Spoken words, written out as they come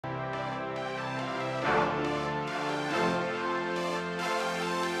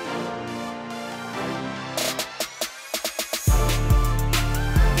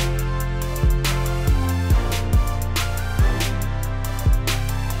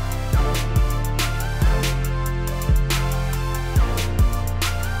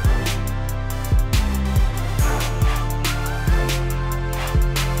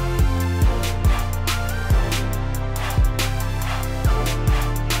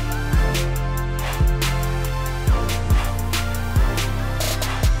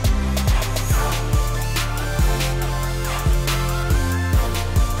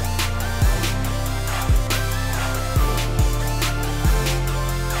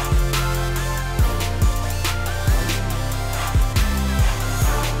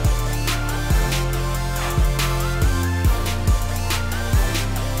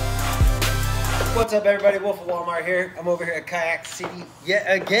What's up, everybody? Wolf of Walmart here. I'm over here at Kayak City yet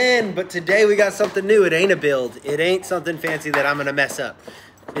again, but today we got something new. It ain't a build. It ain't something fancy that I'm gonna mess up.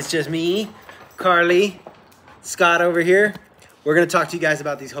 It's just me, Carly, Scott over here. We're gonna talk to you guys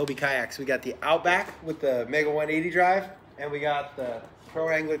about these Hobie kayaks. We got the Outback with the Mega 180 drive, and we got the Pro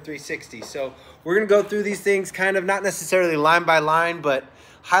Angler 360. So we're gonna go through these things kind of not necessarily line by line, but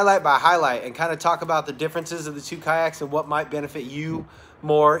highlight by highlight, and kind of talk about the differences of the two kayaks and what might benefit you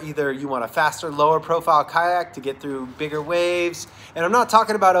more. Either you want a faster, lower profile kayak to get through bigger waves. And I'm not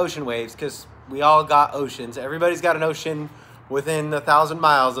talking about ocean waves, because we all got oceans. Everybody's got an ocean within 1,000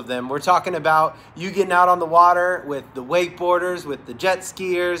 miles of them. We're talking about you getting out on the water with the wakeboarders, with the jet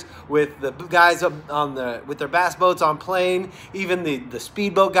skiers, with the guys up on with their bass boats on plane, even the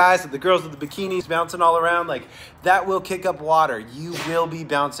speedboat guys, the girls with the bikinis bouncing all around. Like, that will kick up water. You will be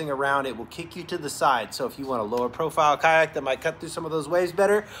bouncing around. It will kick you to the side. So if you want a lower profile kayak that might cut through some of those waves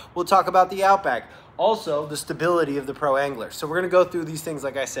better, we'll talk about the Outback. Also, the stability of the Pro Angler. So we're gonna go through these things,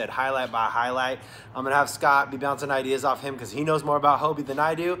 like I said, highlight by highlight. I'm gonna have Scott be bouncing ideas off him because he knows more about Hobie than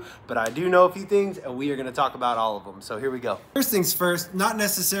I do, but I do know a few things, and we are gonna talk about all of them. So here we go. First things first, not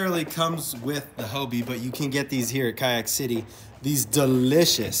necessarily comes with the Hobie, but you can get these here at Kayak City. These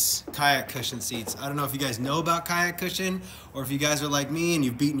delicious kayak cushion seats. I don't know if you guys know about kayak cushion, or if you guys are like me and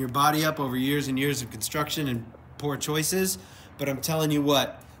you've beaten your body up over years and years of construction and poor choices, but I'm telling you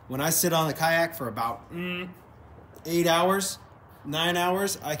what, when I sit on the kayak for about 8 hours, 9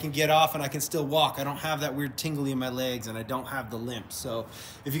 hours, I can get off and I can still walk. I don't have that weird tingly in my legs, and I don't have the limp. So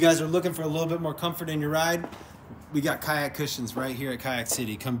if you guys are looking for a little bit more comfort in your ride, we got kayak cushions right here at Kayak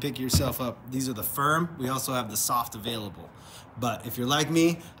City. Come pick yourself up. These are the firm. We also have the soft available. But if you're like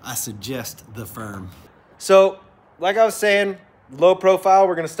me, I suggest the firm. So like I was saying, low profile,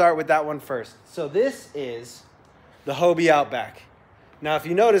 we're gonna start with that one first. So this is the Hobie Outback. Now, if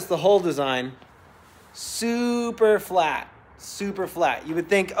you notice the hull design, super flat, super flat. You would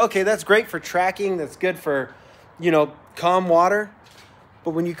think, okay, that's great for tracking. That's good for, you know, calm water.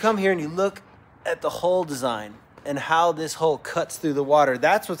 But when you come here and you look at the hull design and how this hull cuts through the water,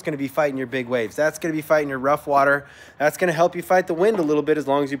 that's what's going to be fighting your big waves. That's going to be fighting your rough water. That's going to help you fight the wind a little bit, as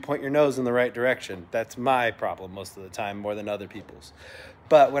long as you point your nose in the right direction. That's my problem most of the time, more than other people's.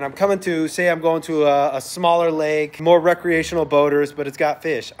 But when I'm coming to, say I'm going to a smaller lake, more recreational boaters, but it's got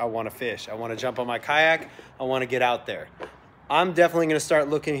fish. I want to fish. I want to jump on my kayak. I want to get out there. I'm definitely going to start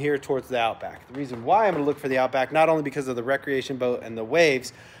looking here towards the Outback. The reason why I'm going to look for the Outback, not only because of the recreation boat and the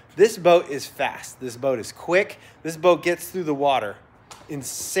waves, this boat is fast. This boat is quick. This boat gets through the water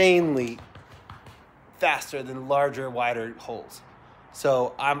insanely faster than larger, wider holes.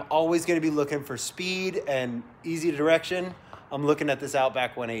 So I'm always going to be looking for speed and easy direction. I'm looking at this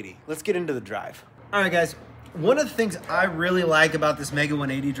Outback 180. Let's get into the drive. All right, guys. One of the things I really like about this Mega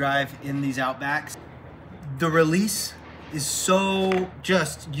 180 drive in these Outbacks, the release is so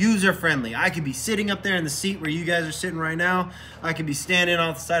just user-friendly. I could be sitting up there in the seat where you guys are sitting right now. I could be standing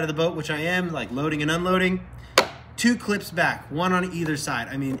off the side of the boat, which I am, like loading and unloading. 2 clips back, one on either side.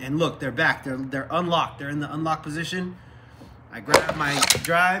 I mean, and look, they're back. They're unlocked. They're in the unlock position. I grab my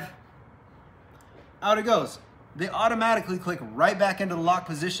drive. Out it goes. They automatically click right back into the lock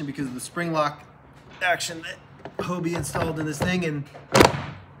position because of the spring lock action that Hobie installed in this thing, and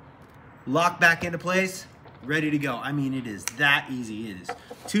lock back into place, ready to go. I mean, it is that easy. It is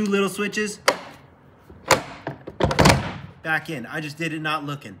 2 little switches, back in. I just did it not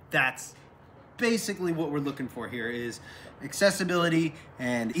looking. That's basically what we're looking for here, is accessibility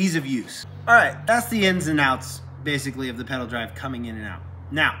and ease of use. All right, that's the ins and outs basically of the pedal drive coming in and out.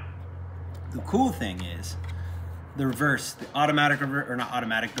 Now, the cool thing is the reverse, the automatic reverse, or not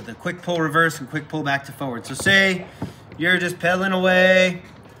automatic, but the quick pull reverse and quick pull back to forward. So say you're just pedaling away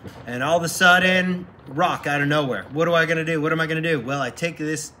and all of a sudden, rock out of nowhere. What am I gonna do? What am I gonna do? Well, I take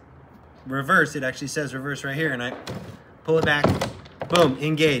this reverse, it actually says reverse right here, and I pull it back, boom,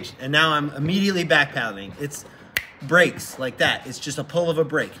 engaged. And now I'm immediately back pedaling. It's brakes like that. It's just a pull of a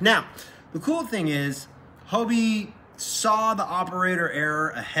brake. Now, the cool thing is Hobie saw the operator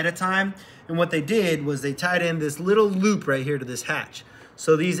error ahead of time, and what they did was they tied in this little loop right here to this hatch.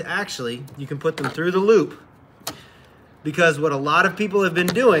 So these actually, you can put them through the loop, because what a lot of people have been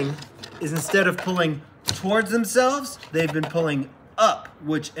doing is, instead of pulling towards themselves, they've been pulling up,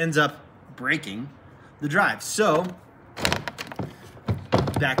 which ends up breaking the drive. So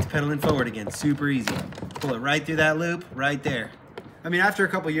back to pedaling forward again, super easy. Pull it right through that loop, right there. I mean, after a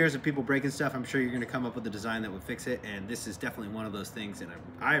couple years of people breaking stuff, I'm sure you're going to come up with a design that would fix it, and this is definitely one of those things, and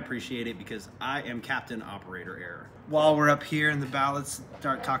I appreciate it because I am Captain Operator Error. While we're up here in the bow, let's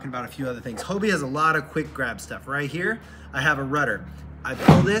start talking about a few other things. Hobie has a lot of quick grab stuff. Right here, I have a rudder. I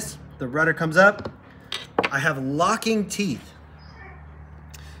pull this, the rudder comes up, I have locking teeth.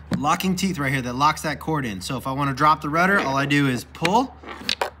 Locking teeth right here that locks that cord in. So if I want to drop the rudder, all I do is pull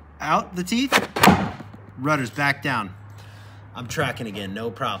out the teeth, rudder's back down. I'm tracking again, no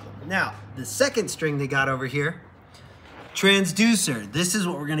problem. Now, the second string they got over here, transducer. This is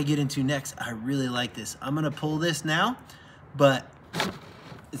what we're gonna get into next. I really like this. I'm gonna pull this now, but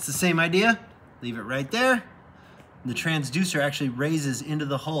it's the same idea. Leave it right there. The transducer actually raises into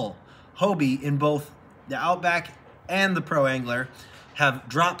the hole. Hobie, in both the Outback and the Pro Angler, have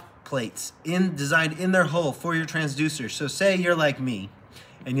drop plates designed in their hull for your transducer. So say you're like me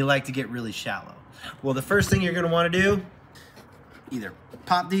and you like to get really shallow. Well, the first thing you're gonna wanna do, either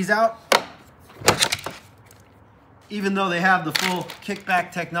pop these out, even though they have the full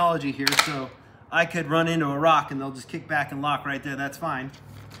kickback technology here, so I could run into a rock and they'll just kick back and lock right there, that's fine.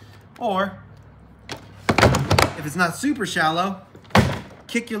 Or, if it's not super shallow,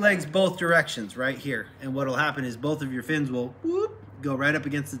 kick your legs both directions right here. And what'll happen is both of your fins will whoop, go right up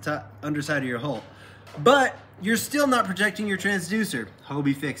against the underside of your hull. But you're still not protecting your transducer.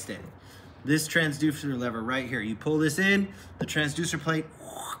 Hobie fixed it. This transducer lever right here, you pull this in, the transducer plate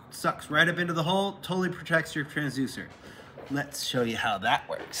sucks right up into the hole, totally protects your transducer. Let's show you how that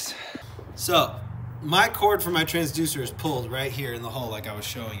works. So, my cord for my transducer is pulled right here in the hole like I was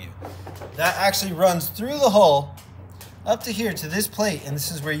showing you. That actually runs through the hole up to here to this plate, and this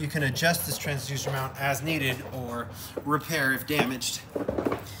is where you can adjust this transducer mount as needed or repair if damaged.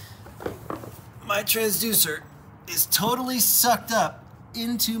 My transducer is totally sucked up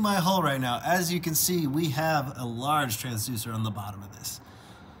into my hull right now. As you can see, we have a large transducer on the bottom of this.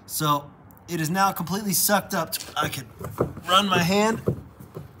 So it is now completely sucked up. I could run my hand.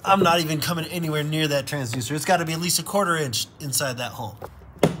 I'm not even coming anywhere near that transducer. It's got to be at least a 1/4 inch inside that hole.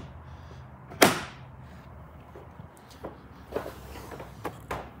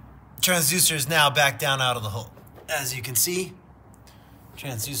 Transducer is now back down out of the hole. As you can see,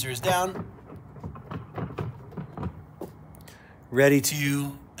 transducer is down. Ready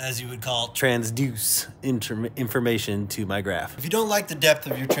to, as you would call, transduce information to my graph. If you don't like the depth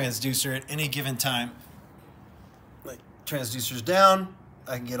of your transducer at any given time, like transducer's down,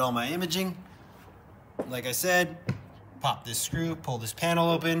 I can get all my imaging. Like I said, pop this screw, pull this panel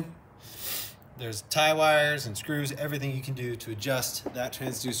open. There's tie wires and screws, everything you can do to adjust that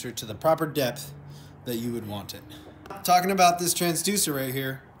transducer to the proper depth that you would want it. Talking about this transducer right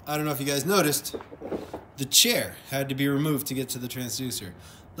here, I don't know if you guys noticed, the chair had to be removed to get to the transducer.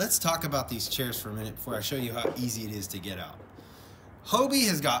 Let's talk about these chairs for a minute before I show you how easy it is to get out. Hobie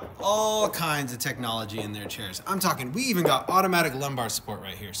has got all kinds of technology in their chairs. I'm talking, we even got automatic lumbar support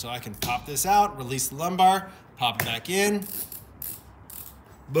right here. So I can pop this out, release the lumbar, pop it back in.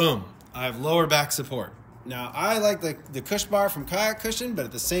 Boom, I have lower back support. Now I like the cush bar from Kayak Cushion, but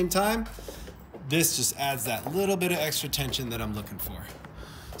at the same time, this just adds that little bit of extra tension that I'm looking for.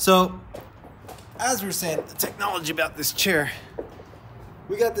 So, as we're saying, the technology about this chair,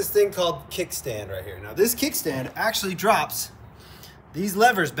 we got this thing called kickstand right here. Now this kickstand actually drops these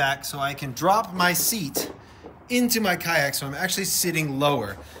levers back so I can drop my seat into my kayak, so I'm actually sitting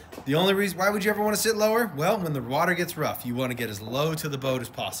lower. The only reason, why would you ever want to sit lower? Well, when the water gets rough, you want to get as low to the boat as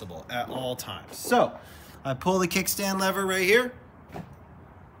possible at all times. So, I pull the kickstand lever right here.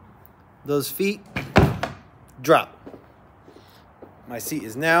 Those feet drop. My seat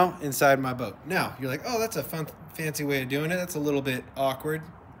is now inside my boat. Now, you're like, oh, that's a fun, fancy way of doing it. That's a little bit awkward,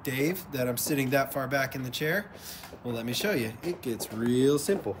 Dave, that I'm sitting that far back in the chair. Well, let me show you. It gets real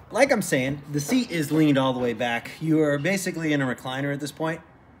simple. Like I'm saying, the seat is leaned all the way back. You are basically in a recliner at this point.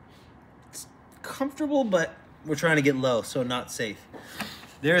 It's comfortable, but we're trying to get low, so not safe.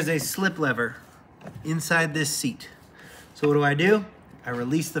 There is a slip lever inside this seat. So what do? I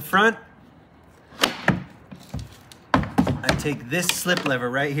release the front. I take this slip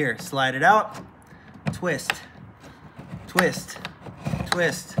lever right here, slide it out, twist, twist,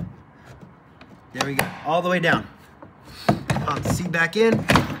 twist. There we go, all the way down. Pop the seat back in.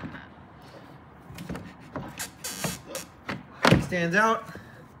 Stands out.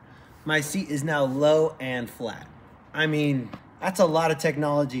 My seat is now low and flat. I mean, that's a lot of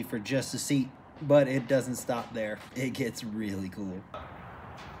technology for just a seat, but it doesn't stop there. It gets really cool.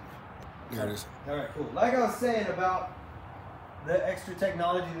 There it is. All right, cool. Like I was saying about the extra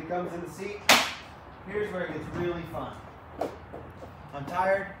technology that comes in the seat, here's where it gets really fun. I'm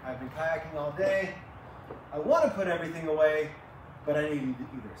tired, I've been kayaking all day. I want to put everything away, but I need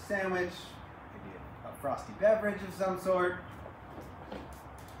either a sandwich, maybe a frosty beverage of some sort,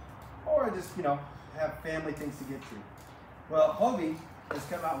 or I just, you know, have family things to get to. Well, Hobie has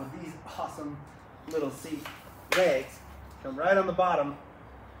come out with these awesome little seat legs, come right on the bottom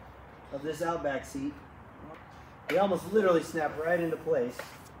of this Outback seat. They almost literally snap right into place.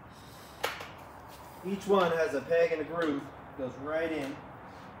 Each one has a peg and a groove. Goes right in.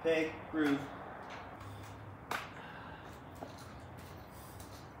 Peg, groove.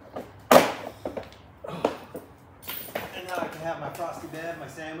 And now I can have my frosty bev, my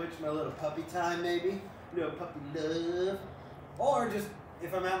sandwich, my little puppy time maybe. You know, puppy love. Or just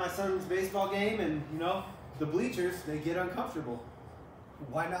if I'm at my son's baseball game and, you know, the bleachers, they get uncomfortable.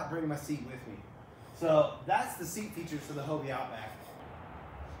 Why not bring my seat with me? So that's the seat features for the Hobie Outback.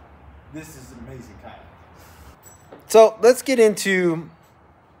 This is an amazing kayak. So let's get into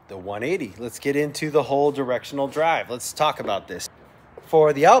the 180. Let's get into the whole directional drive. Let's talk about this.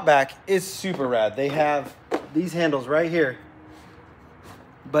 For the Outback, it's super rad. They have these handles right here,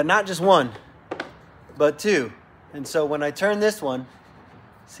 but not just one, but two. And so when I turn this one,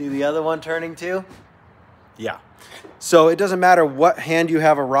 see the other one turning too? Yeah. So it doesn't matter what hand you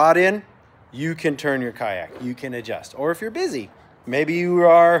have a rod in, you can turn your kayak. You can adjust. Or if you're busy, maybe you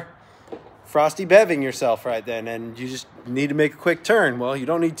are frosty bevving yourself right then and you just need to make a quick turn. Well, you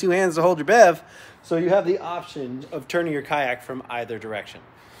don't need two hands to hold your bev, so you have the option of turning your kayak from either direction.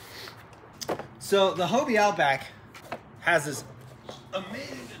 So the Hobie Outback has this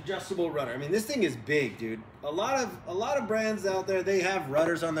amazing adjustable rudder. I mean, this thing is big, dude. A lot of brands out there, they have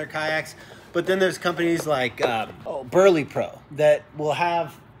rudders on their kayaks, but then there's companies like Burley Pro that will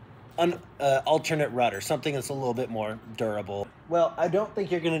have an alternate rudder, something that's a little bit more durable. Well, I don't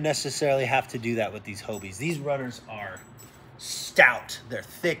think you're going to necessarily have to do that with these Hobies. These rudders are stout, they're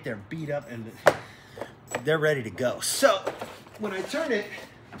thick, they're beat up, and they're ready to go. So when I turn it,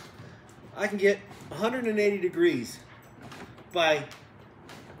 I can get 180 degrees by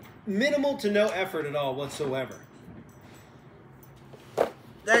minimal to no effort at all whatsoever.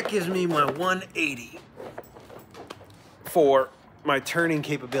 That gives me my 180 for my turning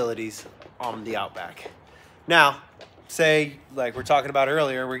capabilities on the Outback. Now, say, like we're talking about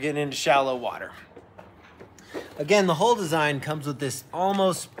earlier, we're getting into shallow water. Again, the whole design comes with this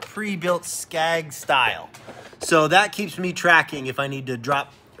almost pre-built skag style. So that keeps me tracking if I need to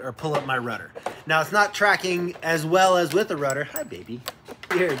drop or pull up my rudder. Now, it's not tracking as well as with the rudder. Hi, baby.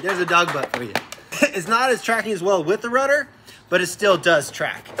 Here, there's a dog butt for you. It's not as tracking as well with the rudder, but it still does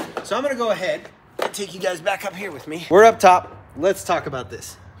track. So I'm gonna go ahead and take you guys back up here with me. We're up top. Let's talk about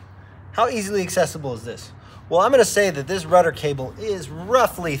this. How easily accessible is this? Well, I'm gonna say that this rudder cable is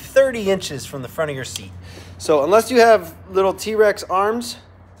roughly 30 inches from the front of your seat. So unless you have little T-Rex arms,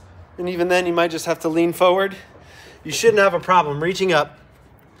 and even then you might just have to lean forward, you shouldn't have a problem reaching up.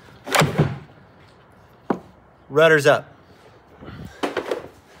 Rudder's up.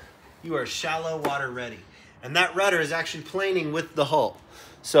 You are shallow water ready. And that rudder is actually planing with the hull.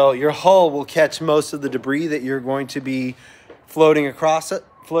 So your hull will catch most of the debris that you're going to be floating across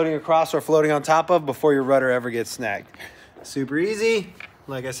or floating on top of before your rudder ever gets snagged. Super easy.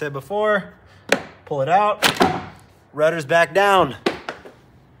 Like I said before, pull it out, rudder's back down.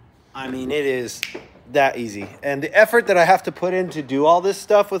 I mean, it is that easy. And the effort that I have to put in to do all this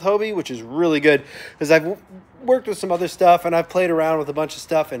stuff with Hobie, which is really good, because I've worked with some other stuff and I've played around with a bunch of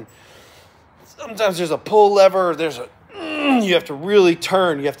stuff, and sometimes there's a pull lever, you have to really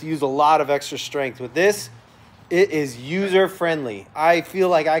turn, you have to use a lot of extra strength. With this, it is user friendly. I feel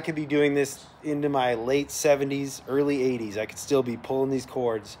like I could be doing this into my late 70s, early 80s. I could still be pulling these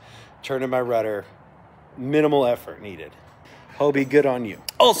cords, turning my rudder, minimal effort needed. Hobie, good on you.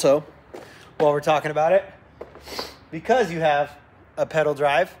 Also, while we're talking about it, because you have a pedal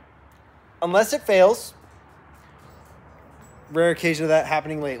drive, unless it fails, rare occasion of that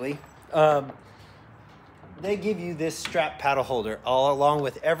happening lately, they give you this strap paddle holder. All along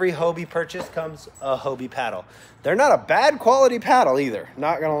with every Hobie purchase comes a Hobie paddle. They're not a bad quality paddle either,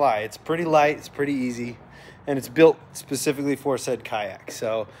 not gonna lie. It's pretty light, it's pretty easy, and it's built specifically for said kayak.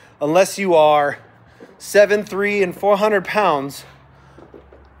 So unless you are 7'3" and 400 pounds,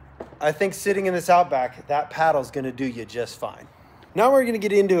 I think sitting in this Outback, that paddle's gonna do you just fine. Now we're gonna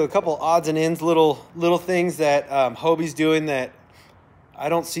get into a couple odds and ends, little things that Hobie's doing that I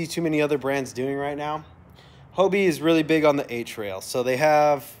don't see too many other brands doing right now. Hobie is really big on the H-rail. So they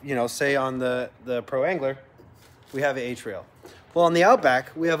have, you know, say on the Pro Angler, we have an H-rail. Well, on the Outback,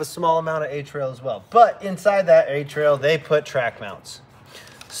 we have a small amount of H-rail as well. But inside that H-rail, they put track mounts.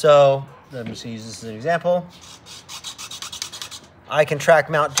 So let me just use this as an example. I can track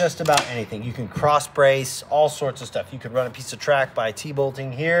mount just about anything. You can cross brace, all sorts of stuff. You could run a piece of track by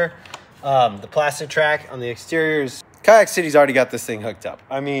T-bolting here. The plastic track on the exteriors. Kayak City's already got this thing hooked up.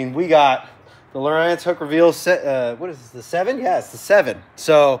 I mean, we got the Lowrance hook reveal set. What is this, the 7? Yeah, it's the 7.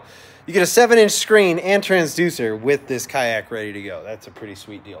 So you get a 7-inch screen and transducer with this kayak ready to go. That's a pretty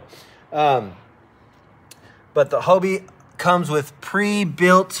sweet deal. But the Hobie comes with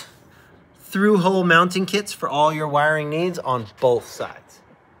pre-built through-hole mounting kits for all your wiring needs on both sides.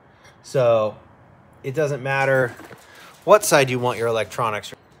 So it doesn't matter what side you want your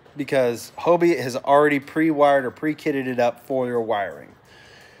electronics, because Hobie has already pre-wired or pre-kitted it up for your wiring.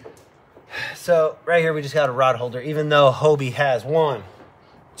 So right here we just got a rod holder, even though Hobie has 1,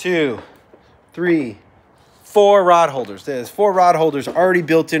 2, 3, 4 rod holders. There's 4 rod holders already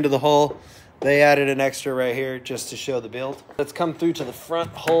built into the hull. They added an extra right here just to show the build. Let's come through to the front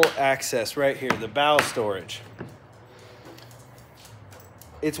hull access right here, the bow storage.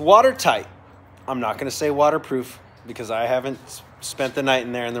 It's watertight. I'm not going to say waterproof because I haven't spent the night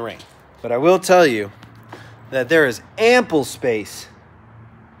in there in the rain. But I will tell you that there is ample space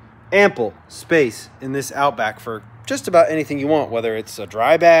in this Outback for just about anything you want, whether it's a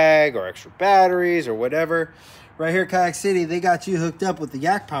dry bag or extra batteries or whatever. Right here at Kayak City, they got you hooked up with the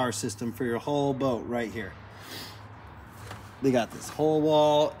yak power system for your whole boat right here. They got this whole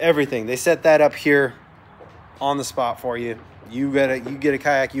wall, everything. They set that up here on the spot for you. You get a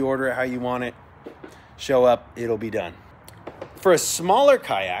kayak, you order it how you want it, show up, it'll be done. For a smaller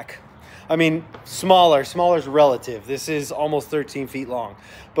kayak, I mean, smaller's relative. This is almost 13 feet long.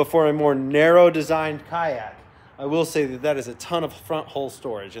 But for a more narrow designed kayak, I will say that that is a ton of front hull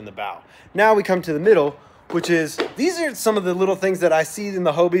storage in the bow. Now we come to the middle, which is, these are some of the little things that I see in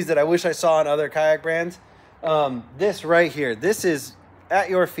the Hobies that I wish I saw in other kayak brands. This right here, this is at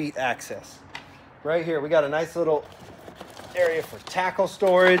your feet access. Right here, we got a nice little area for tackle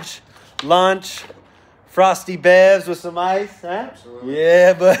storage, lunch, frosty bevs with some ice, huh? Absolutely.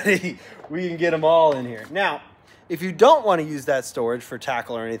 Yeah, buddy, we can get them all in here. Now, if you don't want to use that storage for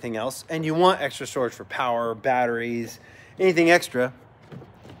tackle or anything else, and you want extra storage for power, batteries, anything extra,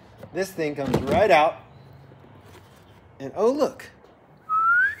 this thing comes right out. And oh, look.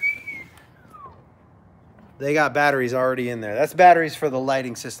 They got batteries already in there. That's batteries for the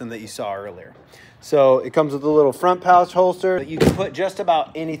lighting system that you saw earlier. So it comes with a little front pouch holster. You can put just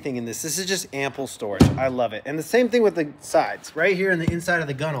about anything in this. This is just ample storage. I love it. And the same thing with the sides. Right here in the inside of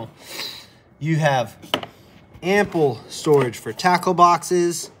the gunnel, you have ample storage for tackle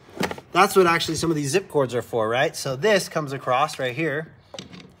boxes. That's what actually some of these zip cords are for, right? So this comes across right here.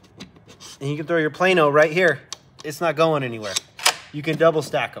 And you can throw your Plano right here. It's not going anywhere. You can double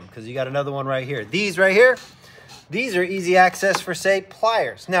stack them because you got another one right here. These right here, these are easy access for, say,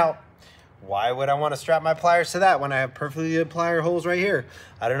 pliers. Now, why would I want to strap my pliers to that when I have perfectly good plier holes right here?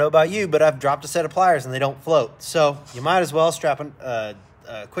 I don't know about you, but I've dropped a set of pliers and they don't float. So you might as well strap a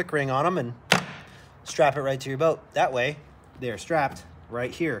quick ring on them and strap it right to your boat. That way, they're strapped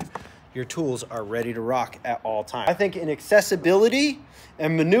right here. Your tools are ready to rock at all times. I think in accessibility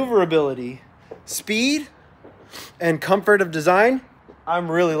and maneuverability, speed, and comfort of design, I'm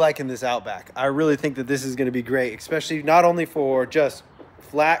really liking this Outback. I really think that this is going to be great, especially not only for just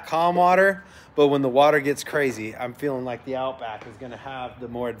flat, calm water, but when the water gets crazy, I'm feeling like the Outback is going to have the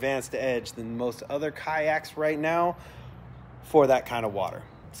more advanced edge than most other kayaks right now for that kind of water.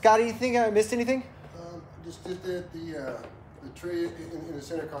 Scotty, you think I missed anything? Just did the tray in the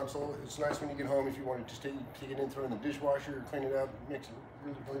center console. It's nice when you get home if you want to just take it in, throw it in the dishwasher, clean it up, makes it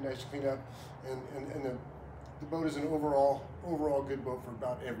really nice to clean up, and the boat is an overall good boat for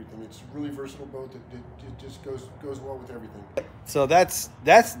about everything. It's a really versatile boat that just goes well with everything. So that's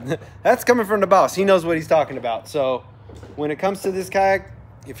coming from the boss. He knows what he's talking about. So when it comes to this kayak,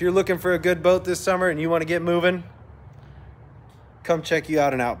 if you're looking for a good boat this summer and you want to get moving, come check you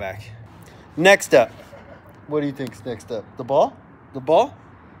out in Outback. Next up, what do you think's next up? The ball? The ball?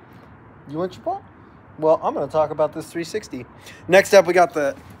 You want your ball? Well, I'm going to talk about this 360. Next up, we got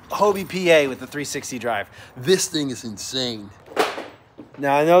the Hobie PA with the 360 drive. This thing is insane.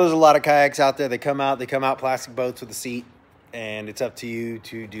 Now, I know there's a lot of kayaks out there. They come out plastic boats with a seat, and it's up to you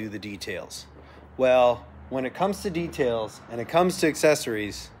to do the details. Well, when it comes to details and it comes to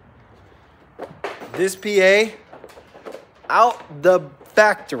accessories, this PA out the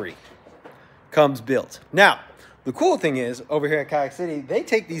factory comes built. Now, the cool thing is, over here at Kayak City, they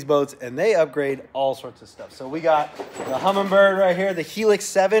take these boats and they upgrade all sorts of stuff. So we got the Humminbird right here, the Helix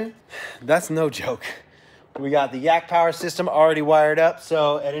 7. That's no joke. We got the yak power system already wired up.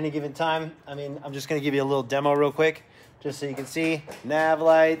 So at any given time, I mean, I'm just going to give you a little demo real quick, just so you can see. Nav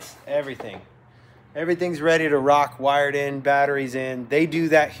lights, everything. Everything's ready to rock, wired in, batteries in. They do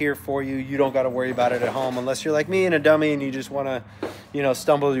that here for you. You don't got to worry about it at home unless you're like me and a dummy and you just want to, you know,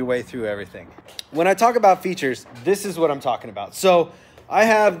 stumble your way through everything. When I talk about features, this is what I'm talking about. So I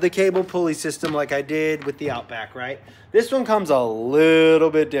have the cable pulley system like I did with the Outback, right? This one comes a little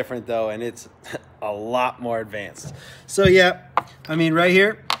bit different though, and it's a lot more advanced. So yeah, I mean right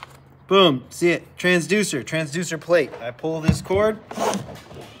here, Boom, see it, transducer plate. I pull this cord.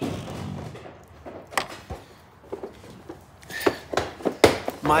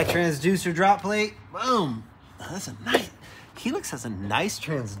 My transducer drop plate, boom. That's a nice, Helix has a nice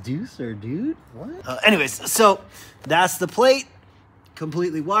transducer, dude. What? Anyways, so that's the plate.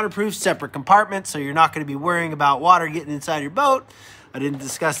 Completely waterproof, separate compartment, so you're not gonna be worrying about water getting inside your boat. I didn't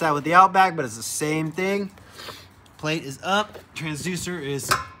discuss that with the Outback, but it's the same thing. Plate is up, transducer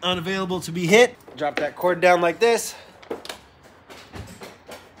is unavailable to be hit. Drop that cord down like this.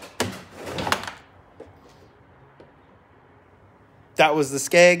 That was the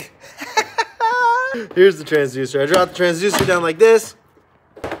skeg. Here's the transducer. I dropped the transducer down like this.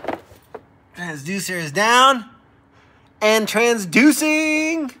 Transducer is down and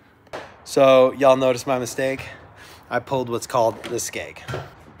transducing. So y'all noticed my mistake. I pulled what's called the skeg.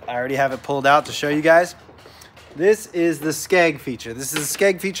 I already have it pulled out to show you guys. This is the skeg feature. This is the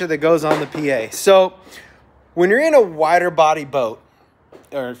skeg feature that goes on the PA. So when you're in a wider body boat,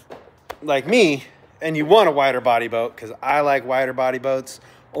 or like me, and you want a wider body boat, because I like wider body boats.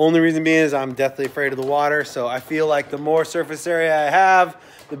 Only reason being is I'm deathly afraid of the water. So I feel like the more surface area I have,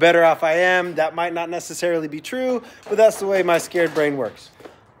 the better off I am. That might not necessarily be true, but that's the way my scared brain works.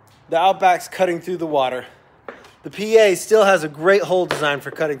 The Outback's cutting through the water. The PA still has a great hole design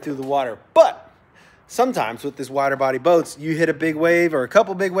for cutting through the water, but sometimes with this wider body boats, you hit a big wave or a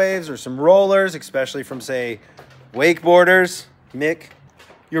couple big waves or some rollers, especially from, say, wakeboarders, Mick,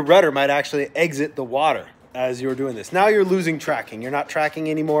 your rudder might actually exit the water as you're doing this. Now you're losing tracking. You're not tracking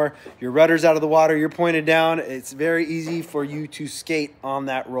anymore. Your rudder's out of the water. You're pointed down. It's very easy for you to skate on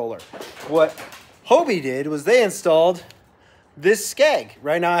that roller. What Hobie did was they installed this skeg.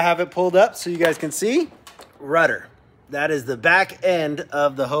 Right now I have it pulled up so you guys can see. Rudder. That is the back end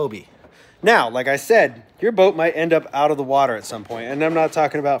of the Hobie. Now, like I said, your boat might end up out of the water at some point, and I'm not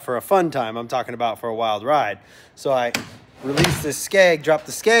talking about for a fun time. I'm talking about for a wild ride. So I release this skeg, drop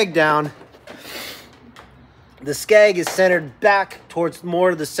the skeg down. The skeg is centered back towards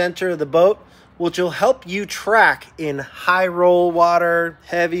more the center of the boat, which will help you track in high roll water,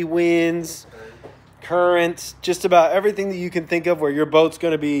 heavy winds, currents, just about everything that you can think of where your boat's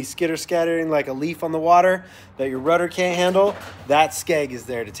going to be skitter-scattering like a leaf on the water that your rudder can't handle. That skeg is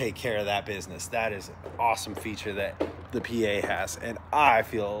there to take care of that business. That is an awesome feature that the PA has, and I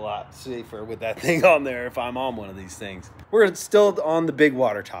feel a lot safer with that thing on there if I'm on one of these things. We're still on the big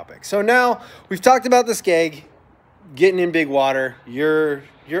water topic. So now we've talked about the skeg, getting in big water. You're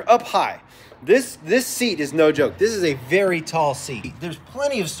up high. This seat is no joke. This is a very tall seat. There's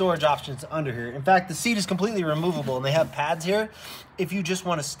plenty of storage options under here. In fact, the seat is completely removable, and they have pads here. If you just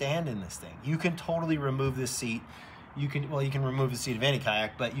want to stand in this thing, you can totally remove this seat. You can remove the seat of any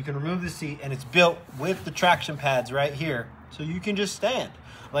kayak, but you can remove the seat, and it's built with the traction pads right here, so you can just stand.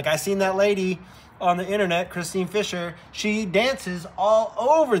 Like I seen that lady on the internet, Christine Fisher, she dances all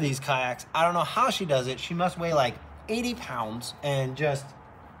over these kayaks. I don't know how she does it. She must weigh like 80 pounds and just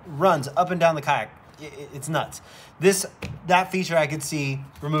runs up and down the kayak. It's nuts. That feature I could see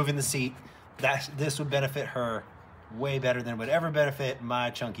removing the seat. This would benefit her way better than it would ever benefit my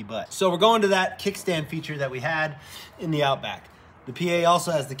chunky butt. So we're going to that kickstand feature that we had in the Outback. The PA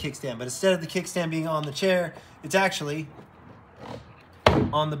also has the kickstand, but instead of the kickstand being on the chair, it's actually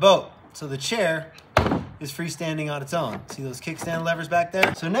on the boat. So the chair is freestanding on its own. See those kickstand levers back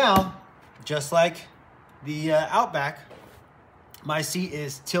there? So now, just like the Outback, my seat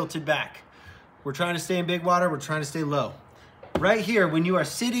is tilted back. We're trying to stay in big water. We're trying to stay low. Right here, when you are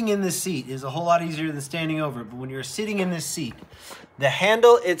sitting in this seat, is a whole lot easier than standing over. But when you're sitting in this seat, the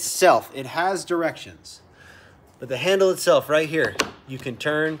handle itself, it has directions. But the handle itself right here, you can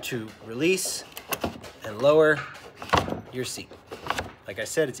turn to release and lower your seat. Like I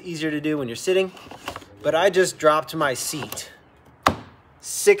said, it's easier to do when you're sitting. But I just dropped my seat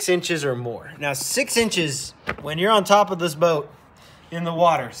 6 inches or more. Now 6 inches, when you're on top of this boat in the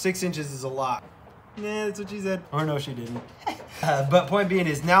water, 6 inches is a lot. Yeah, that's what she said. Or no, she didn't. But point being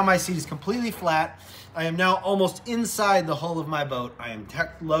is now my seat is completely flat. I am now almost inside the hull of my boat. I am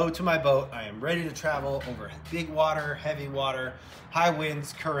tucked low to my boat. I am ready to travel over big water, heavy water, high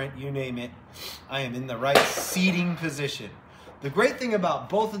winds, current, you name it. I am in the right seating position. The great thing about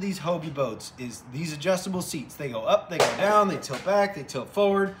both of these Hobie boats is these adjustable seats. They go up, they go down, they tilt back, they tilt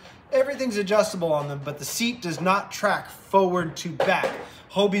forward. Everything's adjustable on them, but the seat does not track forward to back.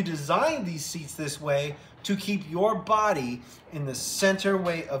 Hobie designed these seats this way to keep your body in the center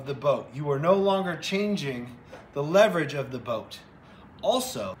weight of the boat. You are no longer changing the leverage of the boat.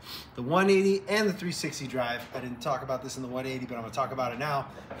 Also, the 180 and the 360 drive, I didn't talk about this in the 180, but I'm gonna talk about it now,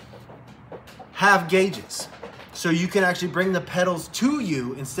 have gauges. So you can actually bring the pedals to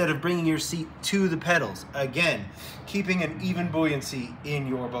you instead of bringing your seat to the pedals. Again, keeping an even buoyancy in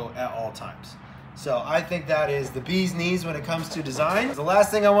your boat at all times. So I think that is the bee's knees when it comes to design. The last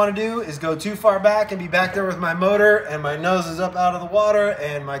thing I want to do is go too far back and be back there with my motor and my nose is up out of the water,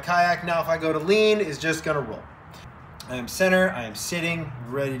 and my kayak now, if I go to lean, is just gonna roll. I am center, I am sitting,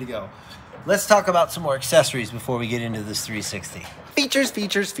 ready to go. Let's talk about some more accessories before we get into this 360. Features,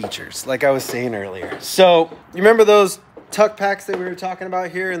 features, features, like I was saying earlier. So, you remember those tuck packs that we were talking about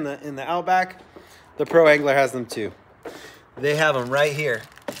here in the Outback? The Pro Angler has them too. They have them right here,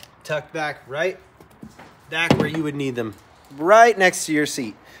 tucked back right back where you would need them, right next to your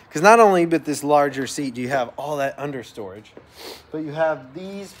seat. Because not only with this larger seat do you have all that under storage, but you have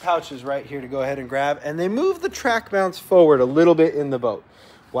these pouches right here to go ahead and grab, and they move the track mounts forward a little bit in the boat.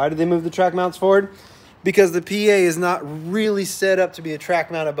 Why do they move the track mounts forward? Because the PA is not really set up to be a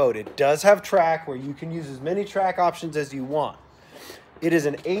track mounted boat. It does have track where you can use as many track options as you want. It is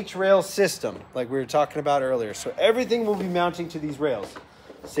an H-rail system like we were talking about earlier. So everything will be mounting to these rails.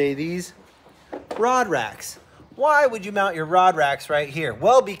 Say these rod racks. Why would you mount your rod racks right here?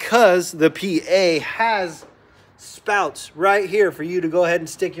 Well, because the PA has spouts right here for you to go ahead and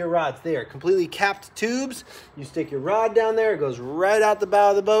stick your rods. They are completely capped tubes. You stick your rod down there, it goes right out the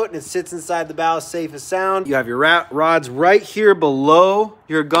bow of the boat, and it sits inside the bow safe as sound. You have your rods right here below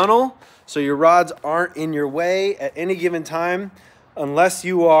your gunnel, so your rods aren't in your way at any given time, unless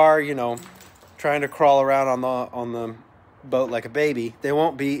you are, you know, trying to crawl around on the boat like a baby. They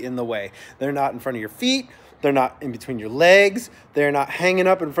won't be in the way. They're not in front of your feet. They're not in between your legs. They're not hanging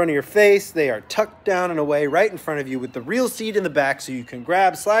up in front of your face. They are tucked down and away right in front of you with the real seat in the back, so you can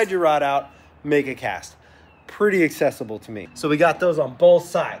grab, slide your rod out, make a cast. Pretty accessible to me. So we got those on both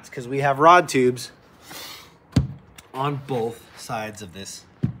sides because we have rod tubes on both sides of this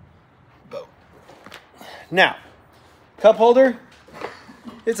boat. Now, cup holder,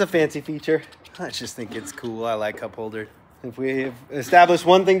 it's a fancy feature. I just think it's cool. I like cup holder. If we have established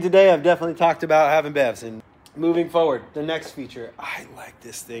one thing today, I've definitely talked about having bevs. And moving forward, the next feature, I like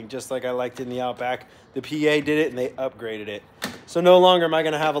this thing just like I liked it in the Outback. The PA did it and they upgraded it. So no longer am I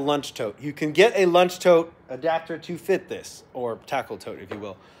going to have a lunch tote. You can get a lunch tote adapter to fit this, or tackle tote if you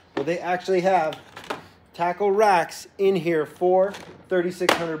will. But they actually have tackle racks in here for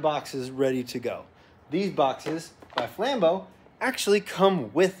 3,600 boxes ready to go. These boxes by Flambeau actually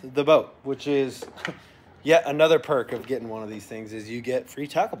come with the boat, which is yet another perk of getting one of these things, is you get free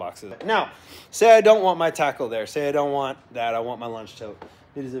tackle boxes. Now, say I don't want my tackle there. Say I don't want that. I want my lunch tote.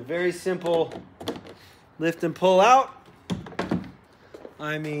 It is a very simple lift and pull out.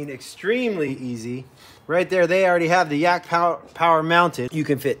 I mean, extremely easy. Right there, they already have the yak power mounted. You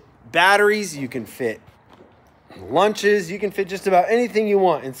can fit batteries. You can fit lunches. You can fit just about anything you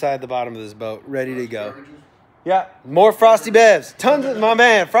want inside the bottom of this boat, ready to go. Yeah, more Frosty Bevs. Tons of, my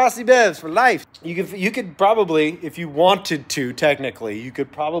man, Frosty Bevs for life. You could probably, if you wanted to, technically, you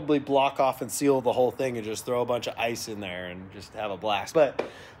could probably block off and seal the whole thing and just throw a bunch of ice in there and just have a blast. But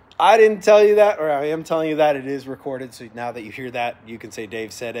I didn't tell you that, or I am telling you that. It is recorded, so now that you hear that, you can say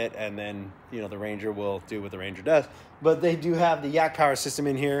Dave said it, and then, you know, the Ranger will do what the Ranger does. But they do have the yak power system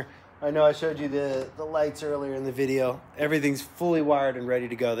in here. I know I showed you the lights earlier in the video. Everything's fully wired and ready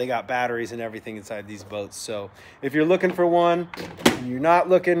to go. They got batteries and everything inside these boats. So if you're looking for one, and you're not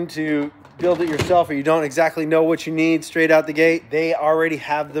looking to build it yourself, or you don't exactly know what you need straight out the gate, they already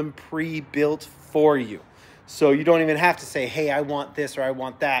have them pre-built for you. So you don't even have to say, hey, I want this or I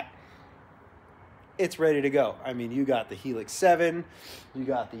want that. It's ready to go. I mean, you got the Helix 7, you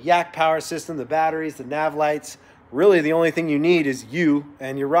got the yak power system, the batteries, the nav lights. Really, the only thing you need is you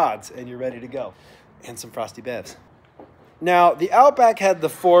and your rods, and you're ready to go. And some Frosty Bevs. Now, the Outback had the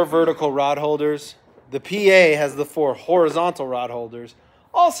 4 vertical rod holders. The PA has the 4 horizontal rod holders.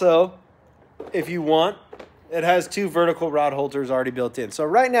 Also, if you want, it has 2 vertical rod holders already built in. So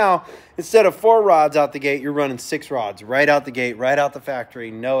right now, instead of 4 rods out the gate, you're running 6 rods right out the gate, right out the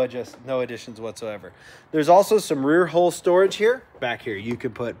factory, no additions whatsoever. There's also some rear hole storage here. Back here, you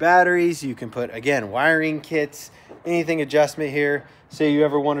can put batteries, you can put, again, wiring kits, anything adjustment here. Say you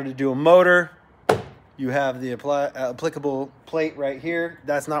ever wanted to do a motor, you have the applicable plate right here.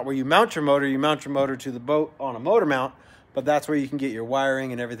 That's not where you mount your motor. You mount your motor to the boat on a motor mount, but that's where you can get your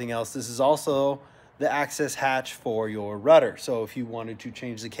wiring and everything else. This is also the access hatch for your rudder. So if you wanted to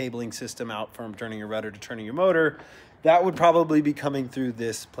change the cabling system out from turning your rudder to turning your motor, that would probably be coming through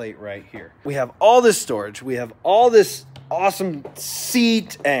this plate right here. We have all this storage. We have all this awesome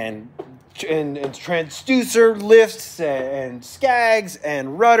seat and transducer lifts and skags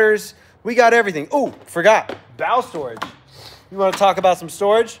and rudders. We got everything. Oh, forgot. Bow storage. You want to talk about some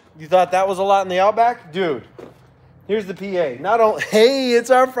storage? You thought that was a lot in the Outback? Dude, here's the PA. Not only, hey, it's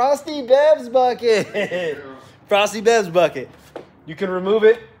our Frosty Bev's bucket. Frosty Bev's bucket. You can remove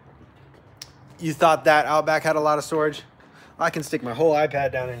it. You thought that Outback had a lot of storage? I can stick my whole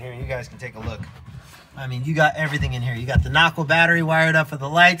iPad down in here and you guys can take a look. I mean, you got everything in here. You got the Naco battery wired up for the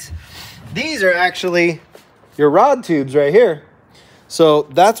lights. These are actually your rod tubes right here. So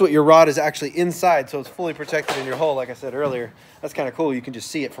that's what your rod is actually inside. So it's fully protected in your hole, like I said earlier. That's kind of cool. You can just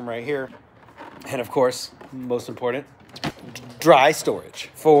see it from right here. And of course, most important, dry storage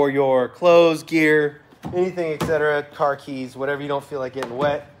for your clothes, gear, anything, etc., car keys, whatever you don't feel like getting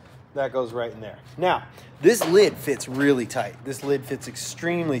wet, that goes right in there. Now, this lid fits really tight. This lid fits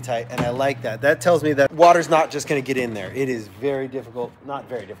extremely tight, and I like that. That tells me that water's not just gonna get in there. It is very difficult, not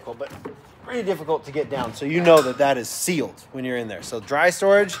very difficult, but pretty difficult to get down. So you know that that is sealed when you're in there. So dry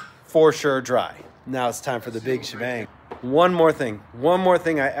storage, for sure dry. Now it's time for the big shebang. One more thing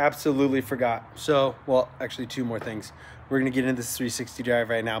I absolutely forgot. So, well, actually two more things. We're gonna get into this 360 drive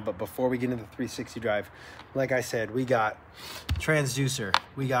right now, but before we get into the 360 drive, like I said, we got transducer,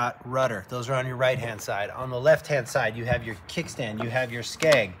 we got rudder. Those are on your right-hand side. On the left-hand side, you have your kickstand, you have your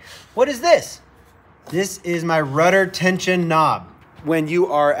skag. What is this? This is my rudder tension knob. When you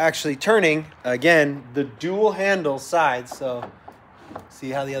are actually turning, again, the dual handle side, so see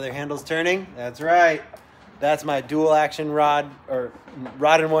how the other handle's turning? That's right. That's my dual action rod, or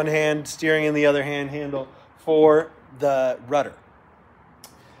rod in one hand, steering in the other hand handle for the rudder.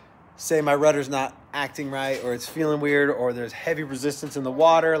 Say my rudder's not acting right, or it's feeling weird, or there's heavy resistance in the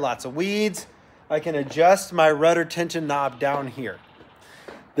water, lots of weeds, I can adjust my rudder tension knob down here.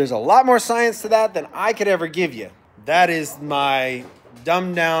 There's a lot more science to that than I could ever give you. That is my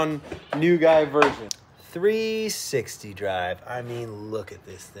dumbed down new guy version. 360 drive. I mean, look at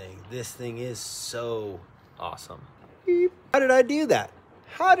this thing. This thing is so awesome. How did I do that?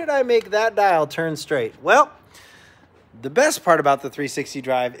 How did I make that dial turn straight? Well, the best part about the 360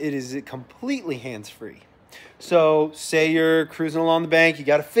 drive, it is completely hands-free. So say you're cruising along the bank, you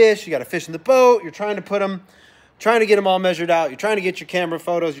got a fish in the boat, you're trying to get them all measured out, you're trying to get your camera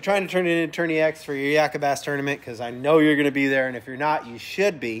photos, you're trying to turn it into Tourney X for your Yakka Bass tournament, because I know you're going to be there, and if you're not, you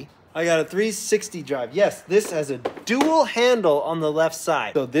should be. I got a 360 drive. Yes, this has a dual handle on the left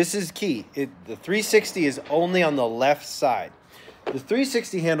side. So this is key. The 360 is only on the left side. The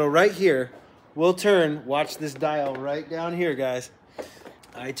 360 handle right here will turn, watch this dial right down here, guys.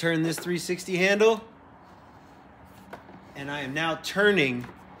 I turn this 360 handle, and I am now turning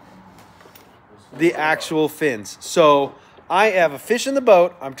the actual fins. So I have a fish in the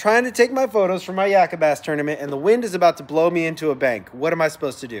boat. I'm trying to take my photos for my Yakka Bass tournament, and the wind is about to blow me into a bank. What am I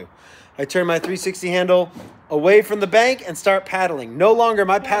supposed to do? I turn my 360 handle away from the bank and start paddling. No longer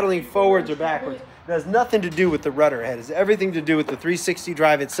am I paddling forwards or backwards. It has nothing to do with the rudder head. It has everything to do with the 360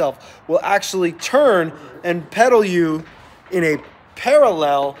 drive itself. Will actually turn and pedal you in a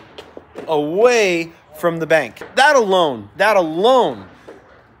parallel away from the bank. That alone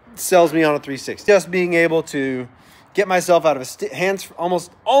sells me on a 360. Just being able to get myself out of a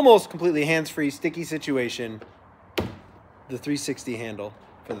almost completely hands-free sticky situation. The 360 handle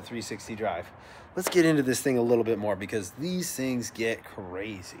for the 360 drive. Let's get into this thing a little bit more, because these things get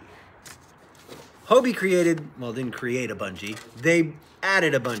crazy. Hobie didn't create a bungee. They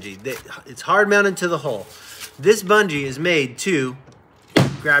added a bungee. It's hard mounted to the hull. This bungee is made to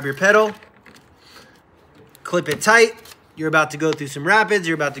grab your pedal, clip it tight. You're about to go through some rapids.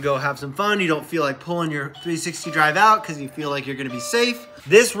 You're about to go have some fun. You don't feel like pulling your 360 drive out because you feel like you're going to be safe.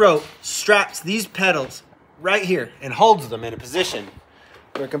 This rope straps these pedals right here and holds them in a position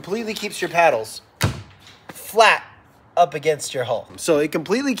where it completely keeps your paddles flat up against your hull. So it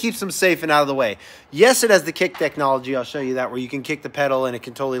completely keeps them safe and out of the way. Yes, it has the kick technology. I'll show you that, where you can kick the pedal and it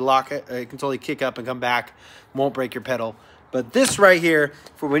can totally lock it. It can totally kick up and come back. Won't break your pedal. But this right here,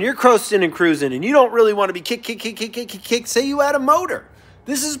 for when you're coasting and cruising and you don't really want to be kick, say you add a motor.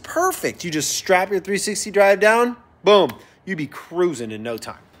 This is perfect. You just strap your 360 drive down, boom, you'd be cruising in no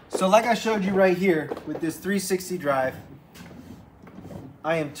time. So like I showed you right here with this 360 drive,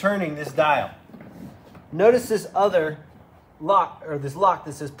 I am turning this dial. Notice this other lock, or this lock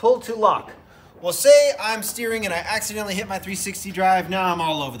that says pull to lock. Well, say I'm steering and I accidentally hit my 360 drive. Now I'm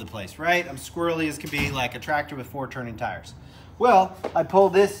all over the place, right? I'm squirrely as can be, like a tractor with 4 turning tires. Well, I pull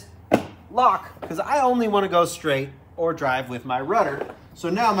this lock because I only want to go straight or drive with my rudder.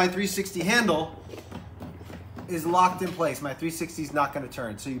 So now my 360 handle is locked in place. My 360 is not going to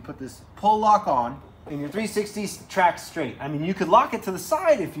turn. So you put this pull lock on, and your 360 tracks straight. I mean, you could lock it to the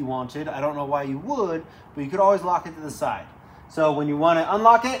side if you wanted. I don't know why you would, but you could always lock it to the side. So when you want to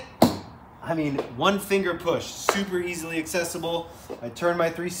unlock it, I mean, one finger push, super easily accessible. I turn my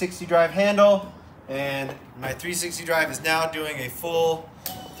 360 drive handle, and my 360 drive is now doing a full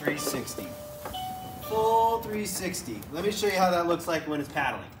 360. Full 360. Let me show you how that looks like when it's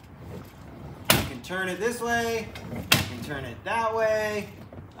paddling. I can turn it this way, I can turn it that way,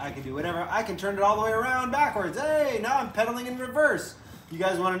 I can do whatever. I can turn it all the way around backwards. Hey, now I'm pedaling in reverse. You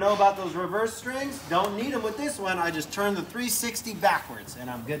guys want to know about those reverse strings? Don't need them with this one. I just turn the 360 backwards and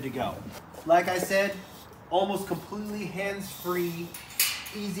I'm good to go. Like I said, almost completely hands-free,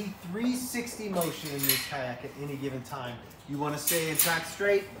 easy 360 motion in this kayak at any given time. You want to stay in track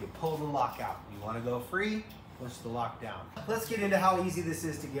straight, you pull the lock out. You want to go free, push the lock down. Let's get into how easy this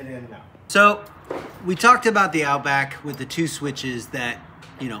is to get in and out. So we talked about the Outback with the two switches that,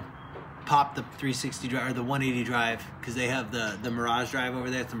 you know, pop the 360 drive or the 180 drive, because they have the Mirage drive over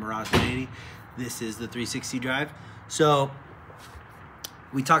there. It's the Mirage 180. This is the 360 drive. So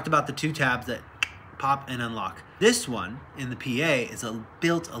we talked about the two tabs that pop and unlock. This one in the PA is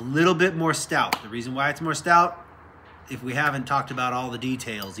built a little bit more stout. The reason why it's more stout, if we haven't talked about all the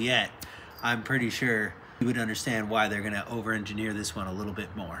details yet, I'm pretty sure you would understand why they're gonna over-engineer this one a little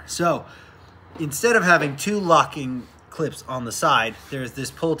bit more. So instead of having two locking clips on the side, there's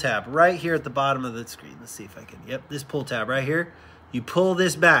this pull tab right here at the bottom of the screen. Let's see if I can, yep, this pull tab right here. You pull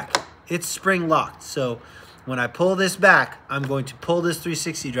this back, it's spring locked. So when I pull this back, I'm going to pull this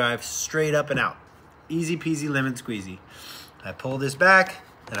 360 drive straight up and out. Easy peasy lemon squeezy. I pull this back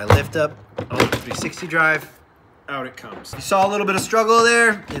and I lift up on the 360 drive, out it comes. You saw a little bit of struggle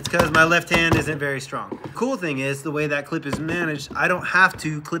there. It's because my left hand isn't very strong. The cool thing is the way that clip is managed, I don't have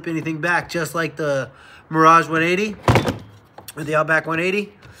to clip anything back, just like the Mirage 180 or the Outback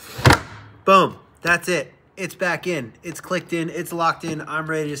 180. Boom, that's it. It's back in, it's clicked in, it's locked in. I'm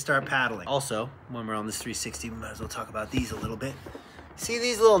ready to start paddling. Also, when we're on this 360, we might as well talk about these a little bit. See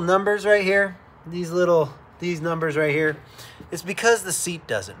these little numbers right here? These numbers right here? It's because the seat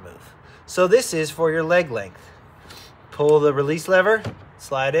doesn't move. So this is for your leg length. Pull the release lever,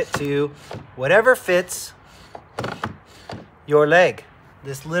 slide it to whatever fits your leg.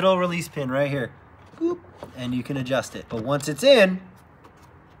 This little release pin right here. Boop, and you can adjust it. But once it's in,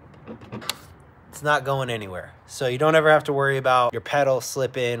 it's not going anywhere. So you don't ever have to worry about your pedal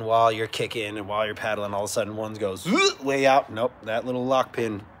slipping while you're kicking and while you're paddling. All of a sudden one goes way out. Nope, that little lock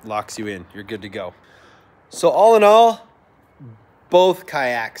pin locks you in. You're good to go. So all in all, both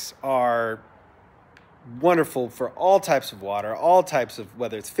kayaks are wonderful for all types of water, all types of,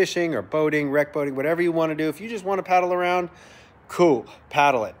 whether it's fishing or boating, rec boating, whatever you want to do. If you just want to paddle around, cool,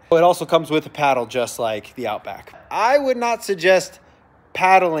 paddle it. It also comes with a paddle just like the Outback. I would not suggest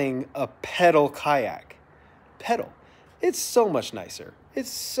paddling a pedal kayak. Pedal. It's so much nicer.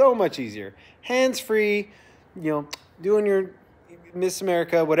 It's so much easier. Hands-free, you know, doing your Miss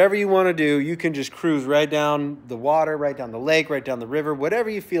America, whatever you want to do, you can just cruise right down the water, right down the lake, right down the river, whatever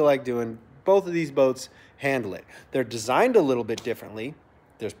you feel like doing. Both of these boats handle it. They're designed a little bit differently.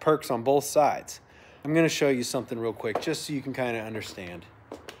 There's perks on both sides. I'm going to show you something real quick just so you can kind of understand.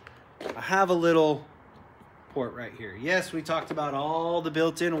 I have a little port right here. Yes, we talked about all the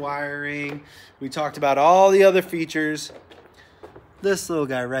built-in wiring. We talked about all the other features. This little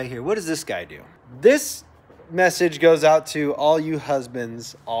guy right here, what does this guy do? This message goes out to all you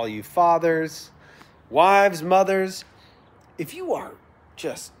husbands, all you fathers, wives, mothers. If you are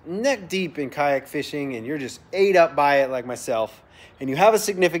just neck deep in kayak fishing and you're just ate up by it like myself, and you have a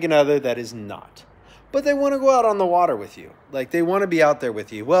significant other that is not, but they want to go out on the water with you, like they want to be out there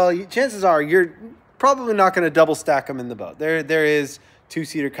with you, well, chances are you're probably not going to double stack them in the boat. There is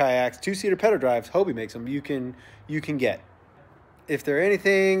two-seater kayaks, two-seater pedal drives, Hobie makes them, you can get. If they're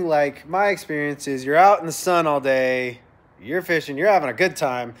anything like my experience is, you're out in the sun all day, you're fishing, you're having a good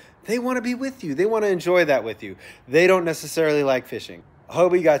time, they want to be with you. They want to enjoy that with you. They don't necessarily like fishing.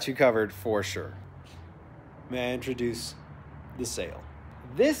 Hobie got you covered for sure. May I introduce the sail?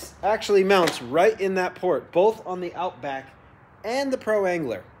 This actually mounts right in that port, both on the Outback and the Pro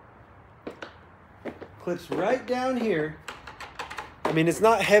Angler. Clips right down here. I mean, it's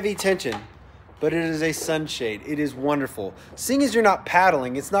not heavy tension, but it is a sunshade. It is wonderful. Seeing as you're not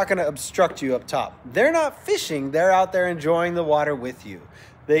paddling, it's not going to obstruct you up top. They're not fishing. They're out there enjoying the water with you.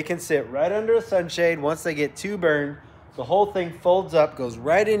 They can sit right under a sunshade. Once they get too burned, the whole thing folds up, goes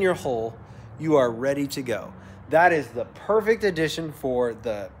right in your hole. You are ready to go. That is the perfect addition for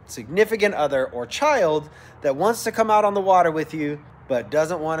the significant other or child that wants to come out on the water with you, but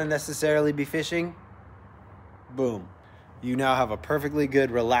doesn't want to necessarily be fishing. Boom. you now have a perfectly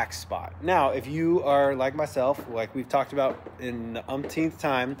good relaxed spot. Now, if you are like myself, like we've talked about in the umpteenth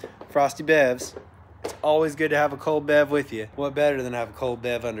time, frosty bevs, it's always good to have a cold bev with you. What better than have a cold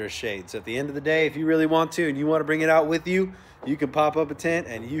bev under a shade? So at the end of the day, if you really want to and you want to bring it out with you, you can pop up a tent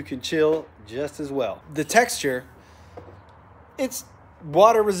and you can chill just as well. The texture, it's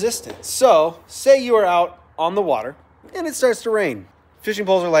water resistant. So say you are out on the water and it starts to rain. Fishing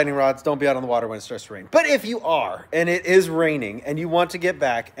poles or lightning rods, don't be out on the water when it starts to rain. But if you are, and it is raining, and you want to get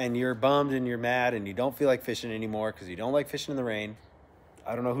back, and you're bummed and you're mad, and you don't feel like fishing anymore because you don't like fishing in the rain.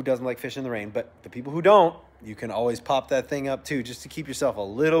 I don't know who doesn't like fishing in the rain, but the people who don't, you can always pop that thing up too, just to keep yourself a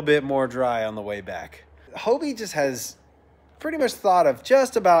little bit more dry on the way back. Hobie just has pretty much thought of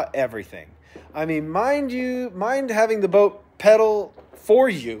just about everything. I mean, mind having the boat pedal for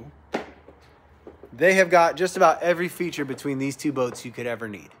you. They have got just about every feature between these two boats you could ever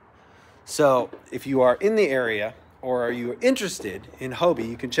need. So if you are in the area or are you interested in Hobie,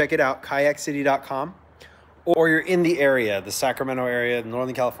 you can check it out, kayakcity.com. Or you're in the area, the Sacramento area, the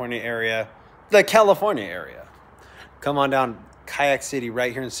Northern California area, the California area. Come on down Kayak City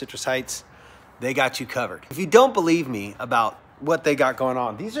right here in Citrus Heights. They got you covered. If you don't believe me about what they got going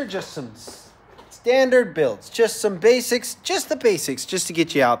on, these are just some standard builds, just some basics, just the basics, just to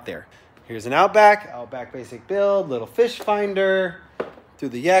get you out there. Here's an Outback basic build, little fish finder, threw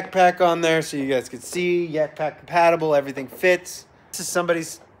the yak pack on there so you guys could see, yak pack compatible, everything fits. This is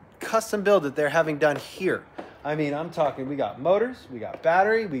somebody's custom build that they're having done here. I mean, I'm talking, we got motors, we got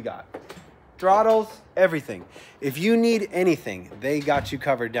battery, we got throttles, everything. If you need anything, they got you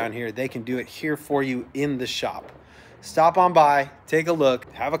covered down here. They can do it here for you in the shop. Stop on by, take a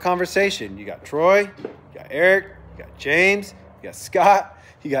look, have a conversation. You got Troy, you got Eric, you got James, you got Scott,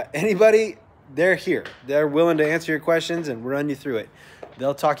 you got anybody, they're here. They're willing to answer your questions and run you through it.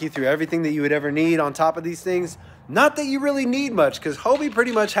 They'll talk you through everything that you would ever need on top of these things. Not that you really need much, because Hobie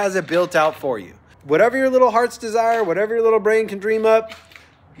pretty much has it built out for you. Whatever your little heart's desire, whatever your little brain can dream up,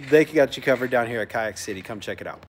 they got you covered down here at Kayak City. Come check it out.